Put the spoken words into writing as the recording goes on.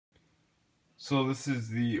So this is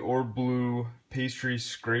the Orblue pastry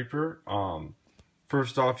scraper.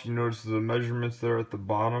 First off, you notice the measurements there at the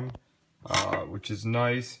bottom, which is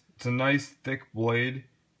nice. It's a nice thick blade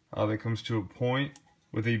that comes to a point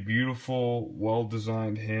with a beautiful,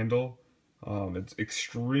 well-designed handle. It's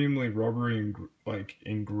extremely rubbery and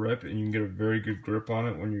in grip, and you can get a very good grip on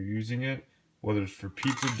it when you're using it, whether it's for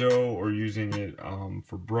pizza dough or using it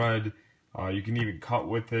for bread. You can even cut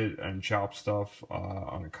with it and chop stuff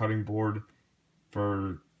on a cutting board.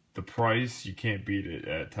 For the price, you can't beat it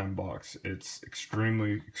at 10 bucks. It's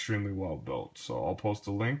extremely well built. So I'll post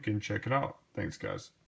a link and check it out. Thanks, guys.